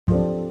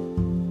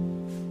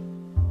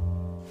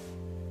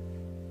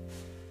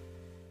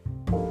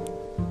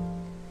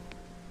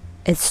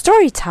It's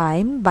story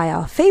time by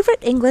our favorite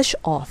English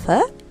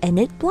author,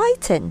 Enid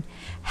Blyton.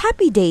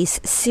 Happy Days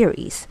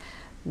series.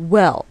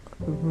 Well,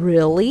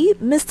 really,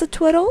 Mr.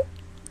 Twiddle?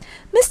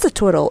 Mr.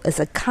 Twiddle is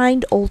a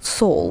kind old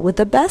soul with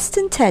the best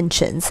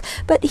intentions,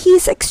 but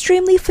he's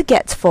extremely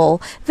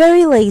forgetful,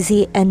 very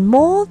lazy, and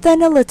more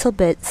than a little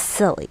bit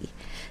silly.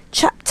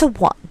 Chapter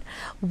 1.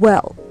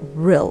 Well,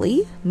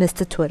 really,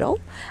 Mr. Twiddle?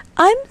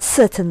 I'm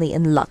certainly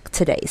in luck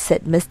today,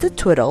 said Mr.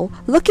 Twiddle,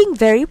 looking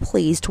very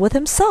pleased with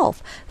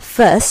himself.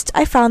 First,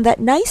 I found that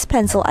nice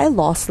pencil I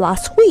lost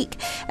last week,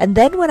 and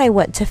then when I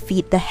went to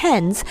feed the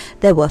hens,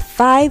 there were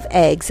 5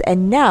 eggs,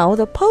 and now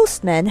the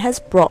postman has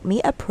brought me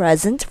a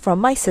present from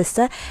my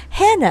sister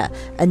Hannah,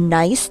 a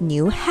nice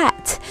new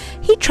hat.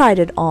 He tried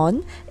it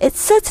on. It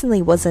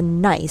certainly was a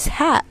nice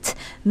hat.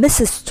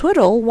 Mrs.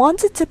 Twiddle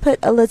wanted to put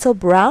a little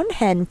brown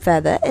hen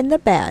feather in the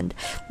band,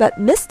 but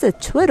Mr.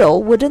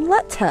 Twiddle wouldn't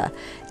let her.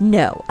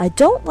 No, I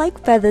don't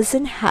like feathers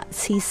in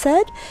hats, he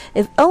said.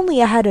 If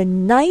only I had a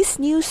nice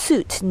new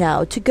suit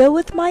now to go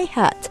with my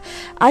hat,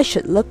 I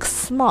should look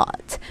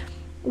smart.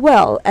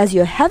 Well, as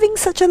you're having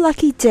such a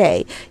lucky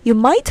day, you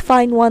might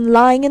find one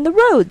lying in the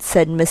road,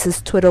 said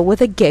Mrs. Twiddle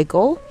with a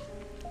giggle.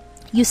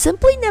 You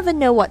simply never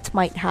know what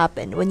might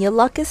happen when your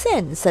luck is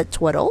in, said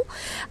Twiddle.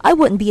 I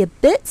wouldn't be a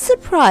bit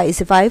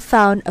surprised if I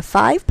found a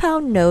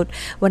 5-pound note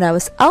when I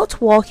was out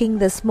walking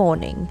this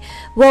morning.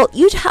 Well,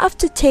 you'd have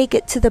to take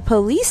it to the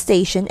police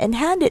station and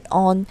hand it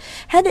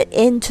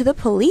in to the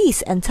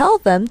police and tell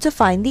them to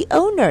find the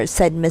owner,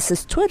 said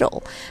Mrs.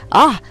 Twiddle.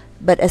 Ah,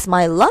 but as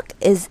my luck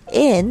is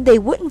in, they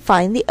wouldn't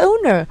find the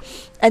owner,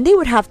 and they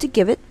would have to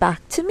give it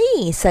back to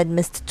me, said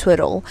Mr.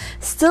 Twiddle,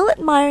 still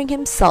admiring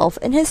himself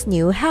in his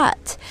new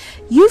hat.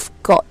 You've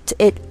got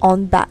it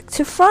on back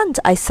to front.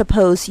 I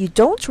suppose you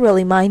don't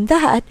really mind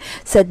that,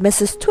 said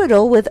Mrs.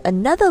 Twiddle with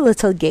another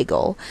little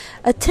giggle.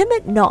 A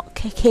timid knock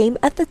came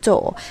at the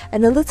door,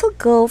 and a little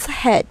girl's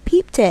head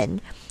peeped in.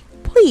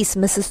 Please,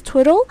 Mrs.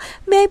 Twiddle,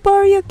 may I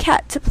borrow your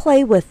cat to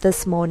play with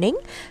this morning?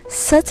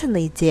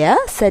 Certainly, dear,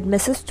 said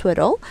Mrs.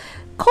 Twiddle.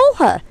 Call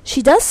her.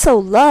 She does so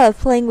love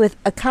playing with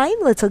a kind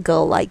little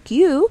girl like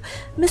you.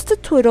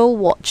 Mr. Twiddle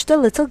watched the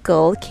little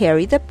girl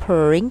carry the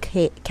purring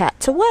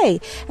cat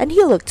away, and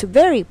he looked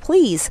very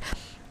pleased.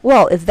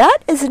 Well, if that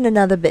isn't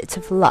another bit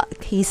of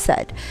luck, he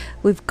said.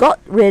 We've got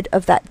rid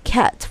of that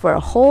cat for a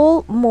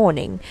whole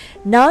morning.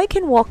 Now I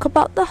can walk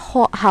about the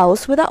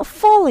house without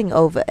falling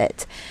over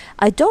it.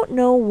 I don't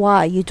know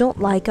why you don't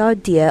like our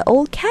dear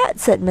old cat,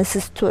 said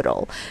Mrs.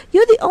 Twiddle.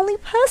 You're the only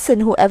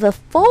person who ever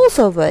falls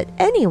over it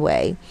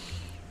anyway.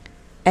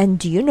 And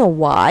do you know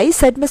why?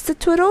 Said Mr.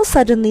 Twiddle,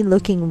 suddenly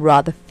looking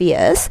rather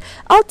fierce.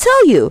 I'll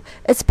tell you.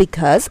 It's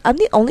because I'm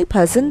the only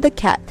person that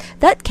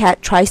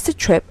cat tries to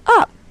trip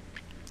up.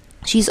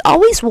 She's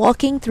always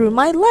walking through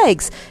my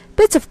legs.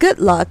 Bit of good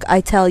luck,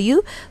 I tell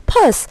you.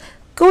 Puss,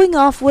 going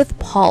off with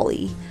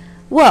Polly.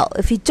 Well,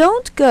 if you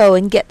don't go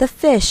and get the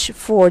fish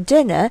for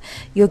dinner,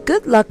 your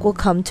good luck will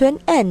come to an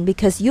end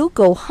because you'll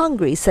go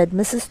hungry, said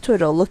Mrs.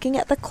 Twiddle, looking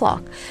at the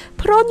clock.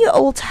 Put on your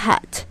old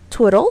hat,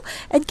 Twiddle,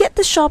 and get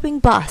the shopping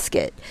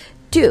basket.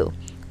 Do.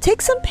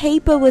 Take some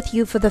paper with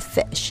you for the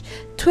fish.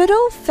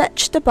 Twiddle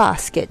fetched the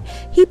basket.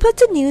 He put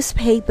the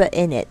newspaper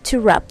in it to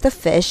wrap the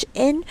fish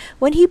in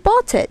when he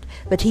bought it,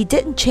 but he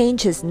didn't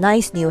change his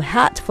nice new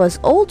hat for his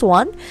old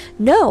one.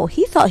 No,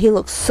 he thought he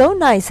looked so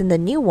nice in the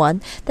new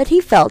one that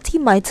he felt he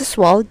might as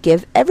well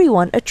give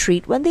everyone a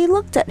treat when they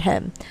looked at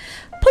him.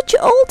 Put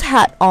your old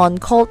hat on,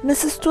 called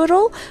Mrs.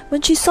 Twiddle,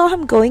 when she saw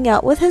him going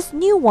out with his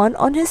new one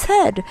on his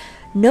head.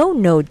 No,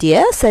 no,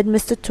 dear, said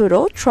Mr.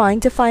 Twiddle, trying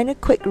to find a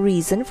quick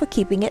reason for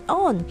keeping it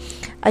on.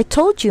 I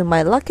told you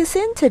my luck is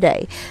in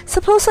today.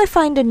 Suppose I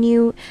find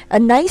a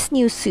nice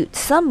new suit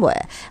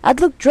somewhere. I'd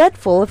look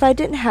dreadful if I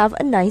didn't have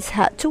a nice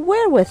hat to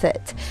wear with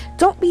it.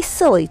 Don't be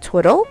silly,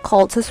 Twiddle,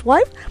 called his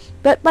wife.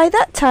 But by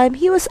that time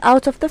he was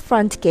out of the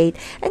front gate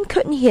and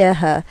couldn't hear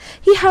her.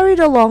 He hurried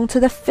along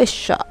to the fish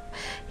shop.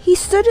 He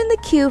stood in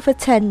the queue for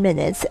 10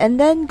 minutes and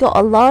then got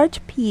a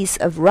large piece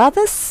of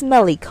rather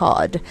smelly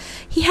cod.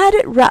 He had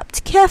it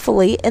wrapped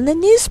carefully in the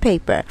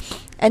newspaper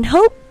and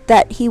hoped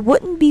that he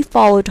wouldn't be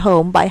followed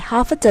home by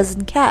 6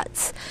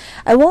 cats.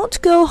 I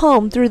won't go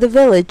home through the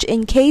village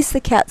in case the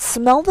cats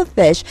smell the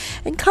fish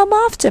and come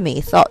after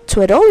me, thought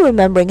Twiddle,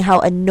 remembering how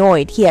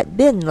annoyed he had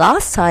been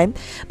last time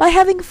by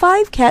having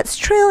 5 cats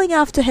trailing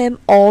after him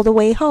all the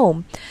way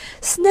home,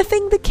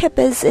 sniffing the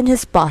kippers in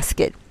his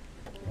basket.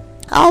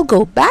 I'll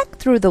go back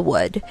through the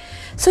wood.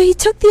 So he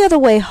took the other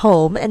way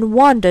home and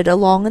wandered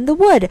along in the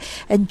wood,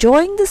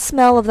 enjoying the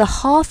smell of the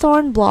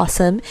hawthorn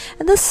blossom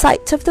and the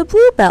sight of the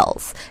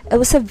bluebells. It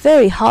was a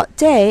very hot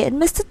day, and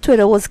Mr.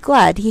 Twiddle was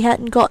glad he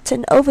hadn't got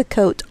an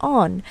overcoat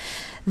on.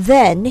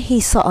 Then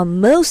he saw a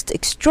most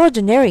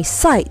extraordinary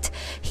sight.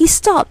 He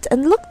stopped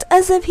and looked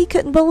as if he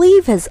couldn't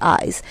believe his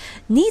eyes.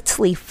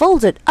 Neatly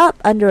folded up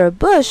under a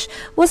bush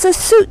was a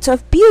suit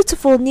of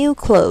beautiful new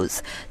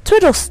clothes.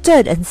 Twiddle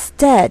stood and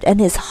stared, and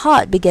his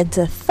heart began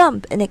to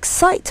thump in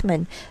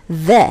excitement.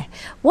 There!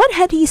 What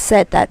had he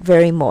said that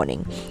very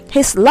morning?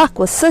 His luck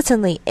was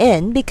certainly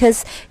in,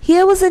 because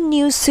here was a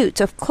new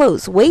suit of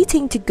clothes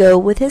waiting to go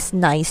with his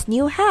nice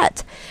new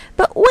hat.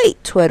 But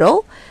wait,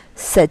 Twiddle,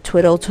 said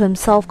Twiddle to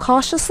himself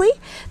cautiously.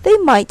 They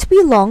might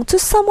belong to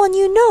someone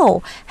you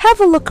know.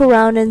 Have a look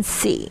around and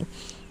see.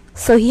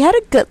 So he had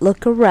a good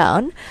look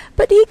around,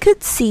 but he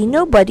could see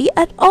nobody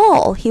at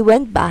all. He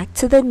went back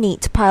to the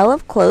neat pile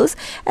of clothes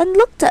and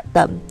looked at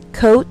them.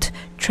 Coat,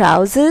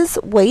 trousers,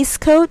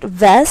 waistcoat,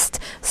 vest,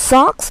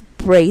 socks,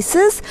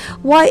 braces.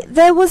 Why,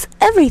 there was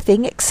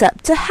everything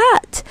except a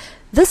hat.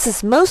 This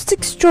is most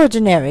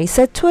extraordinary,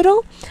 said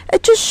Twiddle.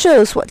 It just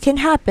shows what can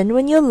happen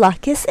when your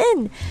luck is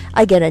in.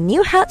 I get a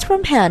new hat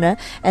from Hannah,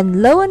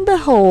 and lo and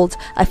behold,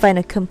 I find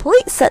a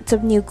complete set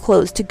of new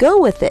clothes to go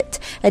with it,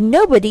 and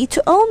nobody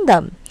to own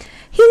them.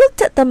 He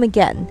looked at them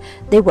again.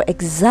 They were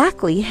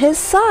exactly his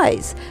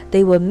size.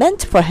 They were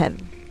meant for him.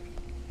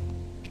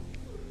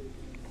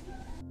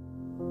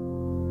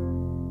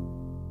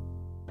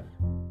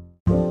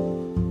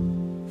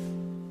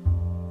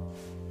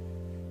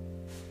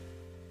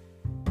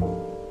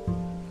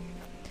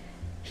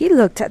 He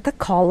looked at the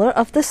collar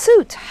of the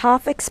suit,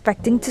 half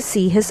expecting to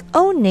see his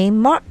own name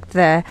marked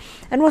there,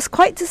 and was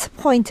quite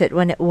disappointed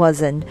when it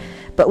wasn't.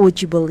 But would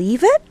you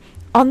believe it?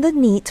 On the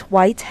neat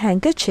white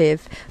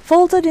handkerchief,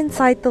 folded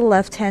inside the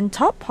left-hand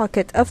top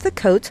pocket of the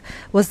coat,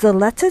 was the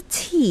letter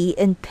T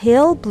in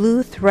pale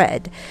blue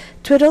thread.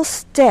 Twiddle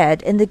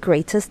stared in the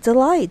greatest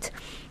delight.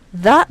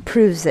 That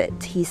proves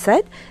it, he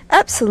said.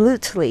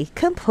 Absolutely,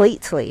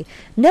 completely.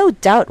 No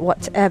doubt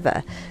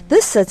whatever.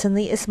 This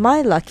certainly is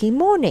my lucky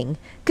morning.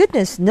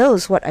 Goodness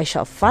knows what I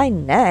shall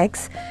find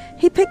next.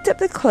 He picked up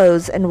the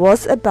clothes and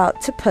was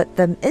about to put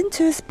them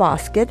into his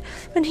basket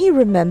when he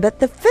remembered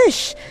the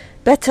fish.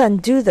 Better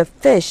undo the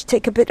fish,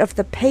 take a bit of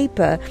the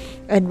paper,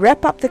 and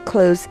wrap up the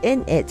clothes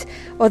in it,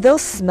 or they'll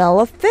smell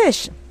of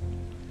fish,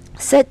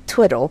 said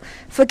Twiddle,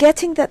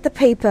 forgetting that the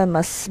paper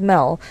must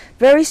smell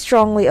very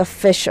strongly of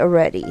fish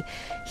already.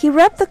 He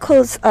wrapped the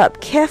clothes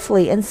up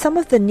carefully in some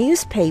of the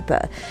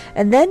newspaper,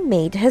 and then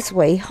made his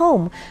way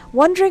home,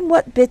 wondering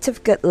what bit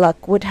of good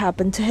luck would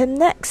happen to him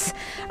next.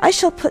 I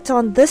shall put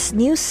on this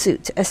new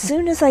suit as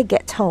soon as I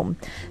get home,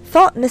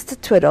 thought Mr.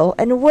 Twiddle,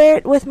 and wear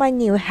it with my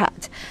new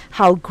hat.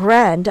 How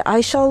grand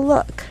I shall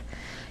look!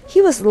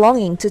 He was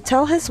longing to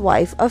tell his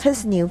wife of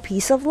his new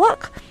piece of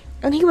luck,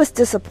 and he was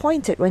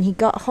disappointed when he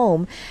got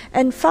home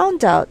and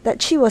found out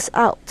that she was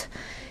out.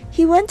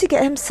 He went to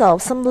get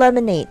himself some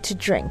lemonade to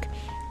drink,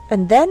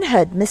 and then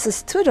heard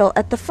Mrs. Twiddle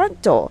at the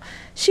front door.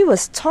 She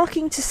was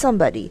talking to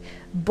somebody.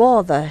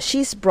 Bother,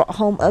 she's brought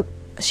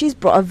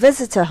a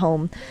visitor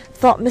home,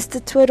 thought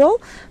Mr.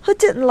 Twiddle, who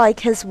didn't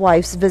like his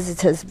wife's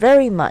visitors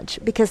very much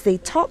because they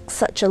talked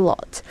such a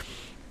lot.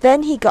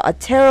 Then he got a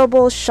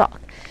terrible shock.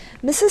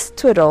 Mrs.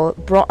 Twiddle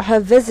brought her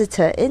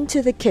visitor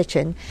into the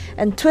kitchen,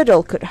 and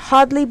Twiddle could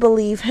hardly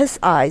believe his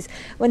eyes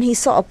when he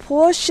saw a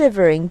poor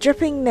shivering,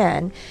 dripping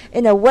man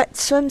in a wet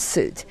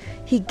swimsuit.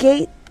 He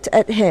gaped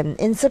at him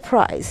in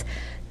surprise.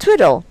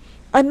 Twiddle,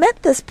 I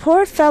met this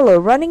poor fellow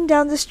running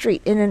down the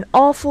street in an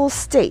awful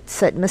state,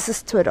 said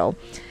Mrs. Twiddle.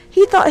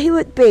 He thought he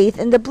would bathe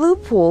in the blue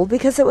pool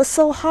because it was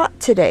so hot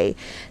today,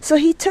 so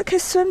he took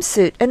his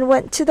swimsuit and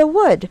went to the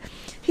wood.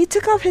 He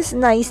took off his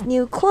nice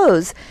new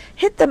clothes,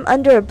 hid them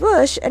under a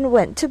bush, and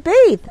went to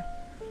bathe.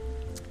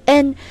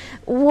 And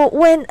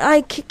when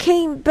I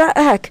came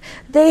back,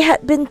 they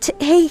had been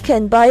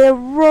taken by a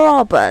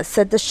robber,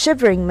 said the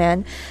shivering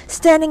man,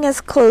 standing as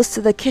close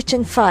to the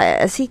kitchen fire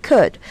as he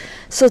could.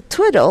 So,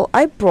 Twiddle,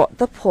 I brought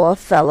the poor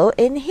fellow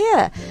in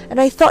here, and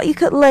I thought you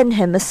could lend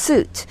him a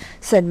suit,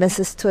 said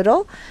Mrs.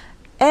 Twiddle.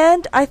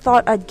 And I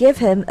thought I'd give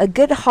him a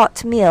good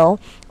hot meal,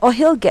 or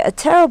he'll get a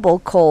terrible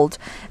cold,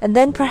 and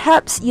then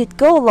perhaps you'd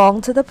go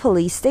along to the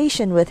police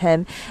station with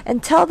him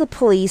and tell the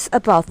police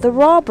about the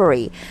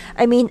robbery.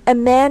 I mean, a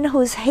man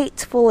who's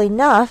hateful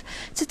enough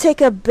to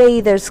take a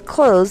bather's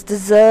clothes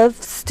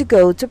deserves to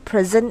go to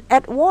prison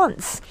at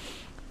once.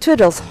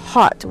 Twiddle's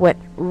heart went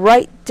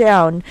right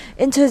down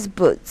into his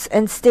boots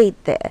and stayed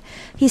there.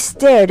 He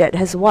stared at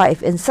his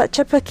wife in such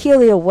a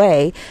peculiar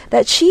way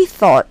that she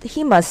thought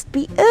he must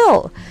be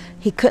ill.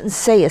 He couldn't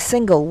say a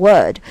single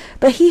word,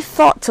 but he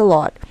thought a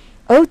lot.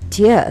 Oh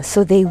dear,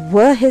 so they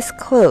were his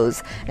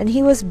clothes, and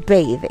he was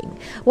bathing.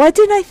 Why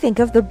didn't I think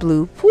of the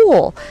blue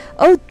pool?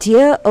 Oh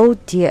dear, oh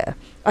dear.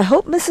 I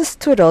hope Mrs.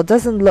 Twiddle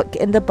doesn't look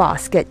in the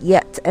basket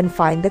yet and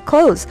find the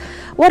clothes.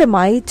 What am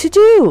I to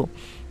do?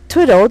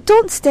 Twiddle,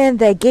 don't stand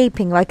there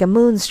gaping like a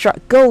moonstruck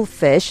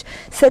goldfish,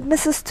 said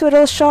Mrs.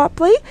 Twiddle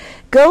sharply.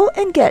 Go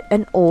and get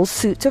an old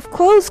suit of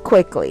clothes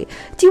quickly.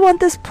 Do you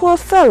want this poor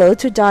fellow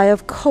to die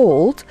of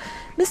cold?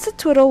 Mr.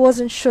 Twiddle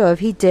wasn't sure if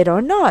he did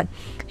or not.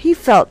 He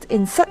felt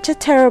in such a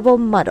terrible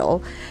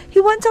muddle. He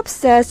went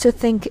upstairs to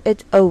think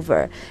it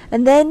over,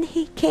 and then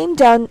he came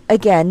down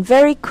again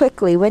very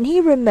quickly when he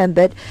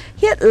remembered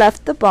he had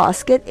left the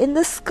basket in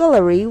the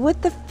scullery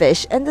with the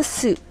fish and the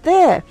suit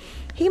there.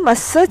 He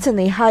must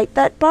certainly hide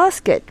that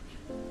basket.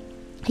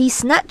 He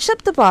snatched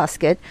up the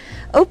basket,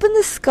 opened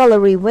the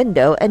scullery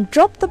window, and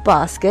dropped the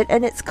basket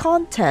and its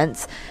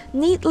contents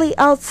neatly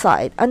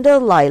outside under a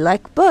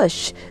lilac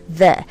bush.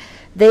 There,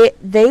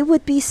 they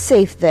would be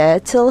safe there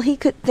till he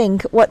could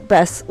think what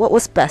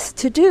was best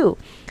to do.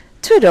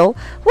 "Twiddle,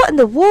 what in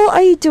the world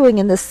are you doing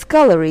in the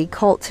scullery?"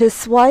 called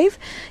his wife.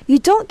 "You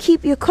don't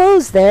keep your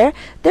clothes there.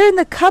 They're in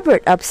the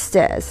cupboard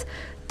upstairs."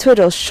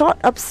 Twiddle shot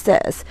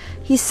upstairs.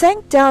 He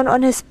sank down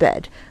on his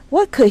bed.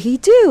 What could he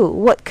do?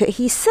 What could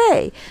he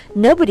say?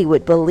 Nobody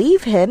would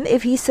believe him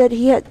if he said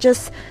he had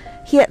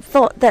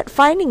thought that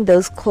finding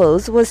those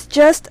clothes was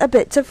just a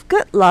bit of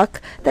good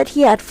luck that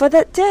he had for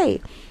that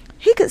day.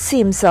 He could see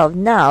himself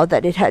now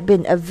that it had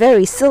been a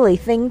very silly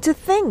thing to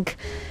think,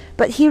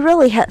 but he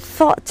really had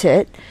thought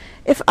it.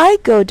 If I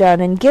go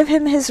down and give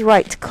him his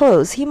right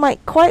clothes, he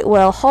might quite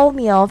well haul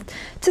me off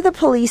to the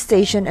police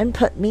station and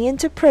put me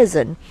into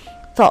prison,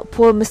 thought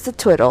poor Mr.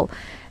 Twiddle.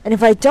 And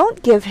if I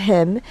don't give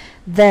him,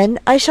 then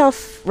I shall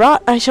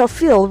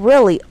feel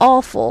really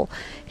awful.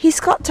 He's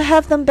got to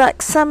have them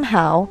back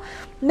somehow.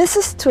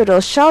 Mrs.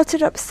 Twiddle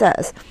shouted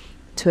upstairs,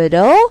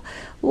 "Twiddle,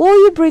 will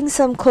you bring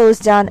some clothes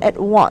down at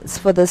once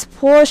for this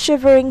poor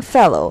shivering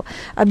fellow?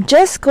 I'm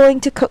just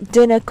going to cook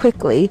dinner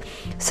quickly,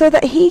 so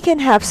that he can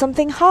have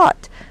something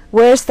hot.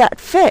 Where's that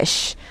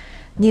fish?"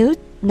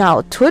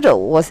 Now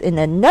Twiddle was in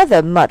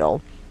another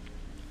muddle.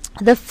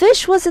 The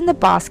fish was in the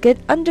basket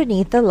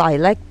underneath the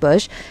lilac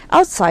bush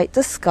outside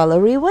the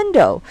scullery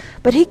window.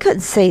 But he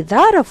couldn't say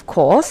that, of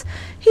course.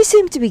 He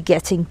seemed to be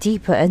getting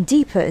deeper and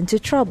deeper into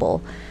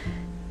trouble.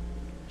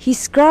 He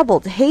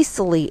scrabbled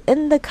hastily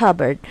in the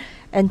cupboard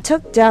and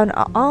took down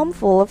an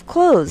armful of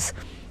clothes.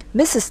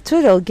 Mrs.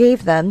 Twiddle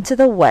gave them to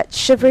the wet,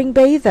 shivering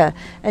bather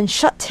and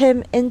shut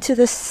him into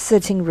the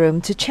sitting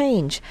room to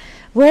change.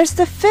 "Where's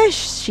the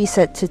fish?" she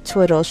said to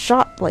Twiddle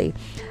sharply.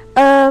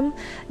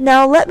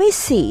 Now let me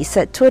see,"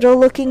 said Twiddle,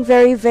 looking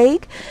very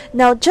vague.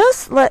 "Now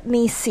just let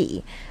me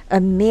see." A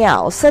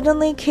meow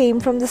suddenly came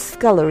from the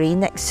scullery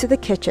next to the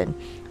kitchen.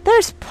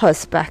 "There's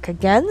Puss back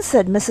again,"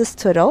 said Mrs.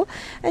 Twiddle,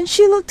 and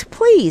she looked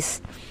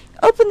pleased.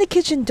 "Open the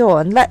kitchen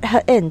door and let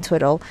her in,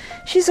 Twiddle.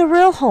 She's a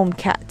real home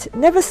cat,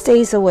 never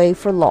stays away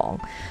for long."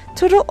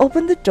 Twiddle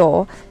opened the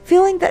door,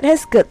 feeling that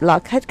his good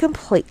luck had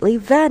completely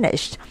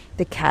vanished.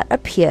 The cat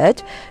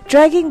appeared,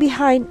 dragging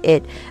behind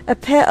it a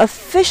pair of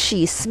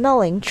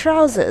fishy-smelling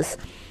trousers.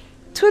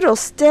 Twiddle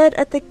stared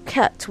at the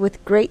cat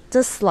with great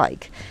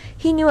dislike.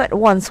 He knew at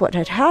once what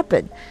had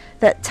happened.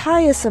 That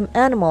tiresome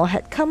animal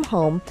had come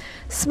home,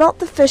 smelt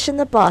the fish in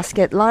the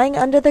basket lying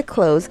under the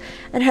clothes,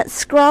 and had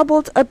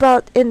scrabbled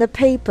about in the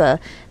paper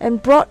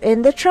and brought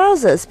in the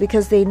trousers,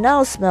 because they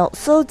now smelt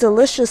so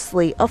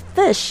deliciously of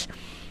fish.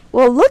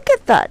 "Well, look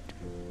at that,"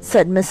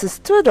 said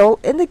Mrs. Twiddle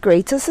in the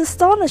greatest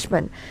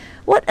astonishment.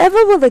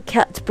 "Whatever will the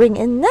cat bring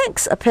in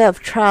next? A pair of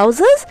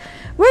trousers?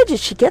 Where did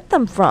she get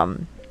them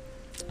from?"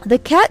 The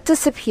cat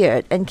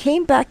disappeared and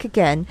came back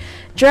again,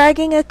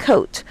 dragging a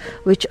coat,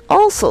 which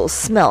also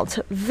smelt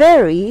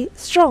very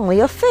strongly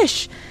of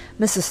fish.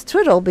 Mrs.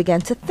 Twiddle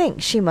began to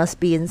think she must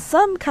be in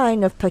some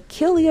kind of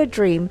peculiar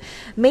dream,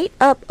 made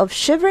up of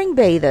shivering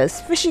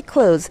bathers, fishy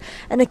clothes,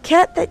 and a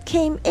cat that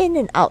came in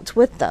and out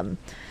with them.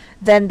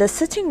 Then the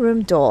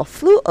sitting-room door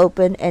flew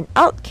open, and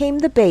out came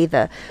the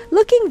bather,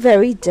 looking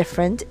very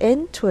different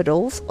in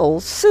Twiddle's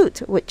old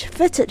suit, which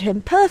fitted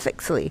him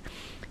perfectly.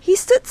 He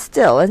stood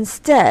still and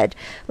stared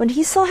when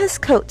he saw his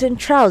coat and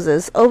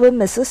trousers over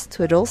Mrs.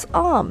 Twiddle's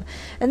arm,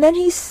 and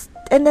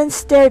then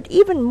stared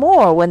even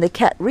more when the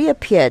cat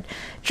reappeared,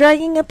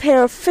 dragging a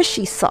pair of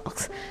fishy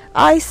socks.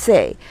 "I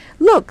say,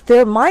 look,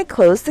 they're my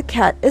clothes the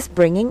cat is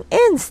bringing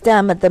in,"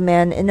 stammered the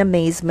man in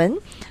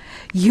amazement.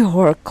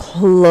 "Your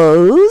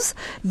clothes?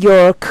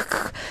 Your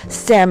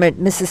stammered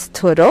Mrs.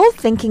 Twiddle,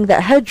 thinking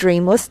that her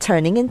dream was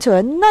turning into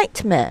a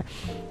nightmare.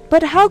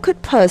 "But how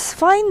could Puss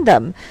find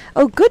them?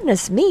 Oh,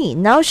 goodness me,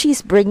 now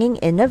she's bringing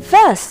in a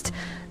vest."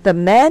 The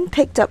man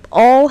picked up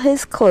all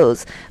his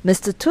clothes.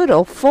 Mr.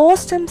 Twiddle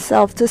forced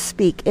himself to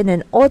speak in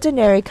an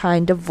ordinary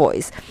kind of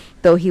voice,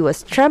 though he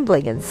was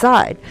trembling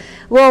inside.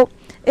 "Well,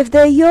 if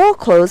they're your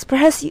clothes,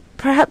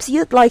 perhaps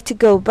you'd like to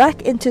go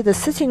back into the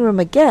sitting-room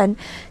again,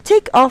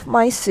 take off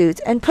my suit,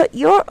 and put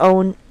your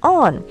own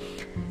on."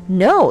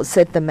 "No,"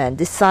 said the man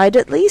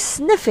decidedly,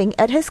 sniffing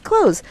at his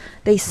clothes.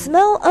 "They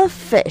smell of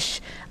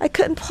fish. I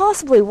couldn't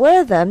possibly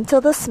wear them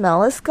till the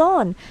smell is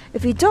gone.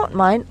 If you don't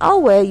mind,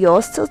 I'll wear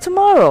yours till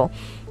tomorrow.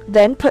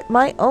 Then put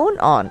my own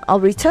on. I'll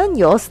return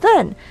yours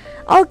then.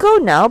 I'll go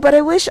now, but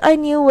I wish I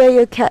knew where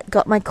your cat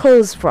got my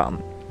clothes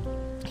from."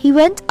 He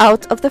went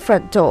out of the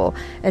front door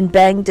and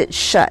banged it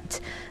shut.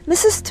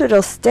 Mrs.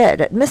 Twiddle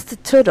stared at Mr.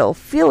 Twiddle,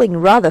 feeling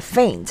rather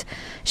faint.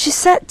 She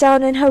sat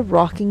down in her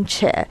rocking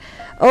chair.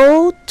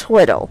 "Oh,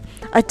 Twiddle,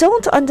 I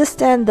don't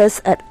understand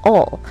this at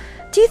all.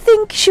 Do you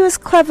think she was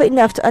clever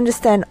enough to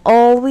understand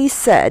all we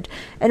said,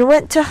 and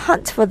went to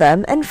hunt for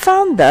them and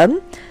found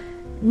them?"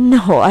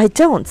 "No, I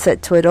don't,"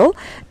 said Twiddle.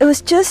 "It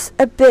was just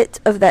a bit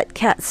of that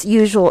cat's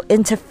usual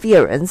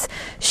interference.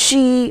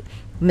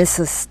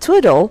 Mrs.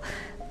 Twiddle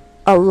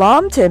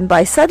alarmed him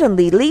by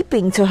suddenly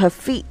leaping to her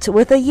feet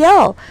with a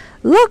yell.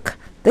 "Look,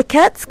 "The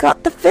cat's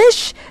got the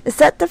fish? Is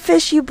that the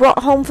fish you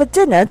brought home for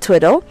dinner,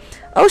 Twiddle?"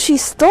 "Oh,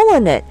 she's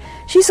stolen it.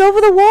 She's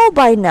over the wall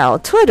by now.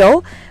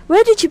 Twiddle,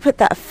 where did you put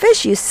that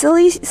fish, you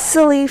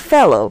silly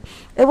fellow?"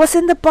 "It was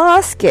in the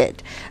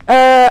basket,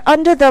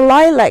 under the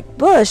lilac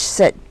bush,"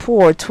 said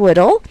poor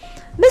Twiddle.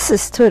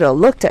 Mrs. Twiddle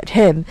looked at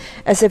him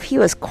as if he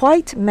was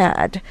quite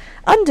mad.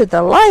 "Under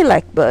the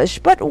lilac bush?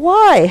 But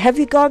why? Have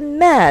you gone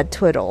mad,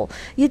 Twiddle?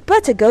 You'd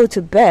better go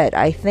to bed,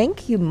 I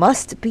think. You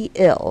must be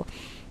ill."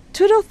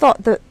 Twiddle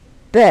thought the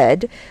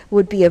bed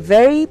would be a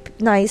very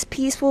nice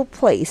peaceful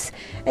place,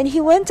 and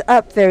he went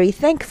up very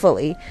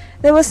thankfully.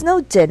 There was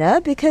no dinner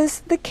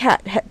because the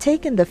cat had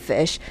taken the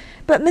fish,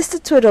 but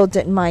Mr. Twiddle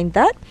didn't mind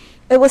that.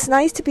 It was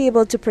nice to be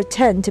able to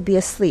pretend to be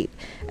asleep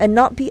and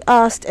not be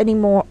asked any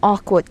more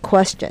awkward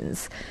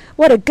questions.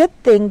 What a good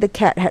thing the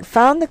cat had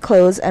found the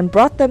clothes and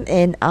brought them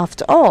in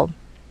after all.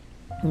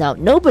 Now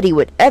nobody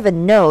would ever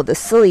know the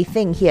silly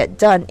thing he had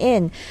done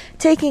in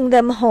taking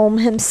them home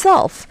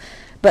himself.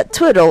 But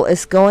Twiddle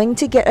is going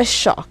to get a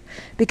shock,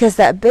 because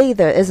that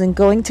bather isn't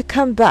going to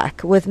come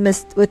back with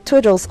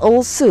Twiddle's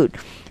old suit.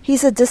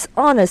 He's a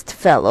dishonest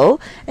fellow,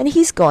 and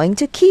he's going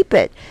to keep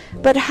it.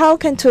 But how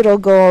can Twiddle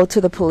go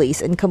to the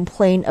police and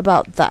complain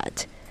about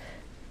that?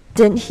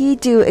 Didn't he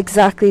do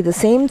exactly the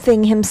same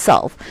thing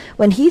himself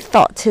when he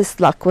thought his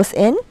luck was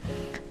in?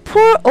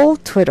 Poor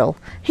old Twiddle.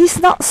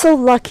 He's not so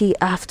lucky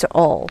after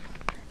all.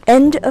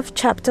 End of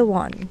chapter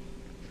 1.